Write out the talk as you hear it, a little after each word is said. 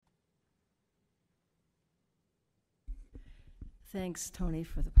Thanks, Tony,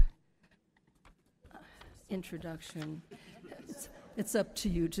 for the introduction. It's up to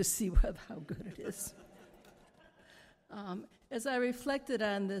you to see how good it is. As I reflected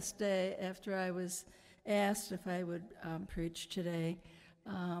on this day after I was asked if I would preach today,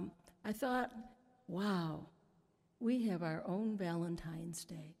 I thought, wow, we have our own Valentine's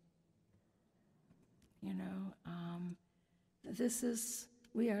Day. You know,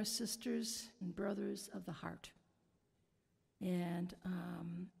 we are sisters and brothers of the heart. And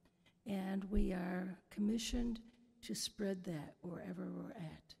we are commissioned to spread that wherever we're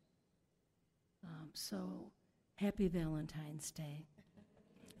at. So happy Valentine's Day,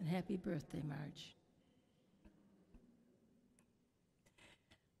 and happy birthday, Marge.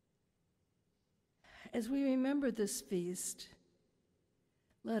 As we remember this feast,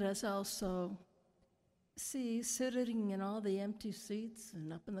 let us also see, sitting in all the empty seats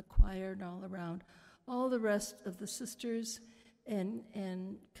and up in the choir and all around, all the rest of the sisters and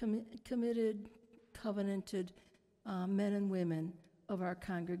committed, covenanted men and women of our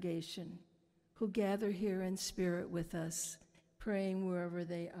congregation who gather here in spirit with us, praying wherever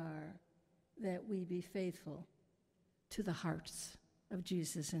they are, that we be faithful to the hearts of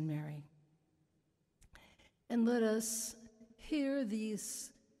Jesus and Mary. And let us hear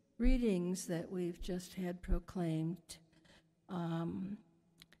these readings that we've just had proclaimed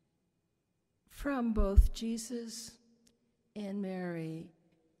from both Jesus and Mary,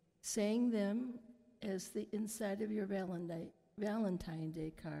 saying them as the inside of your Valentine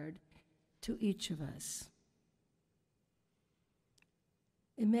Day card to each of us.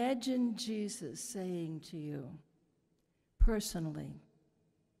 Imagine Jesus saying to you personally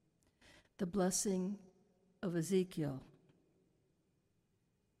the blessing of Ezekiel.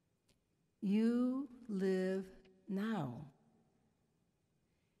 You live now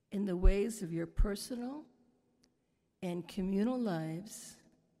in the ways of your personal and communal lives,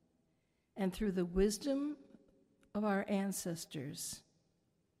 and through the wisdom of our ancestors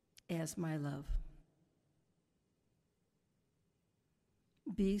as my love.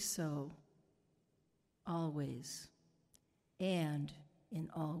 Be so always and in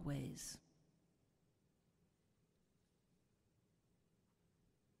all ways.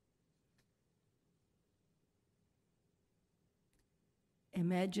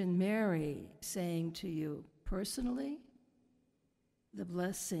 Imagine Mary saying to you personally the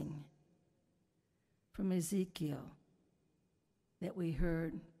blessing from Ezekiel that we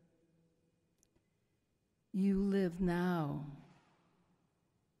heard. You live now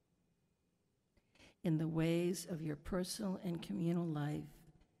in the ways of your personal and communal life,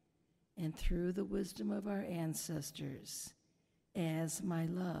 and through the wisdom of our ancestors as my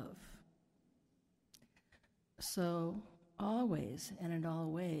love. So always and in all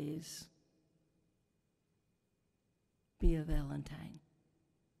ways, be a Valentine.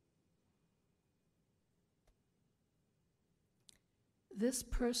 This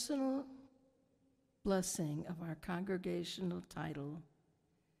personal blessing of our congregational title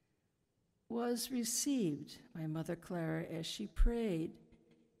was received by Mother Clara as she prayed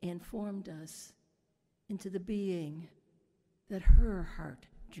and formed us into the being that her heart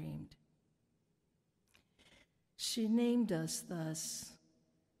dreamed. She named us thus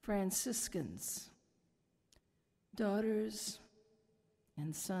Franciscans, daughters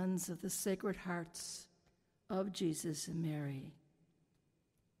and sons of the Sacred Hearts of Jesus and Mary.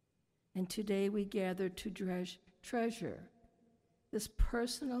 And today we gather to treasure this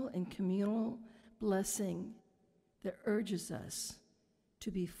personal and communal blessing that urges us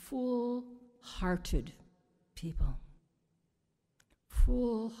to be full-hearted people.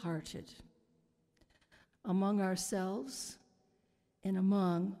 Full-hearted among ourselves and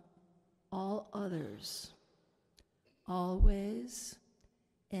among all others, always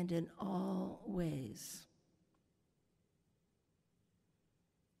and in all ways.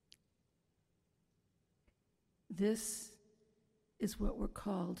 This is what we're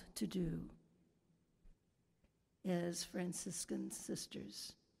called to do as Franciscan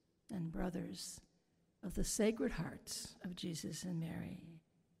sisters and brothers of the Sacred Hearts of Jesus and Mary.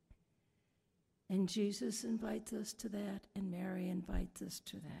 And Jesus invites us to that, and Mary invites us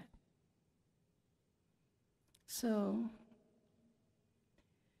to that. So,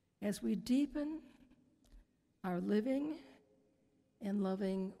 as we deepen our living and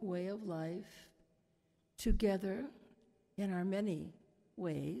loving way of life together in our many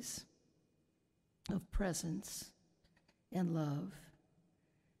ways of presence and love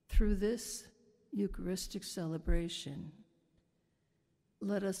through this Eucharistic celebration,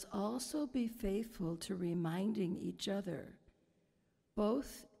 let us also be faithful to reminding each other,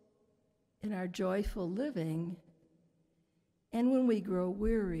 both in our joyful living And when we grow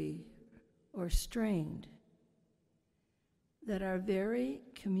weary or strained, that our very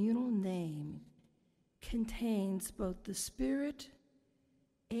communal name contains both the spirit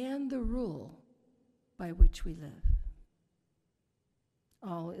and the rule by which we live.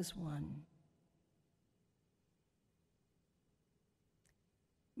 All is one.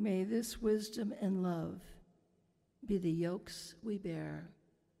 May this wisdom and love be the yokes we bear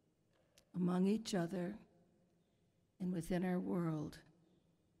among each other and within our world,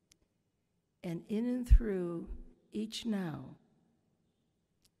 and in and through each now,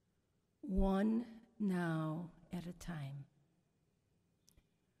 one now at a time.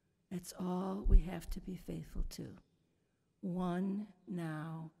 That's all we have to be faithful to. One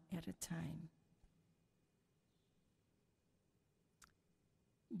now at a time.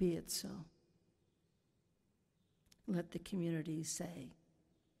 Be it so. Let the community say,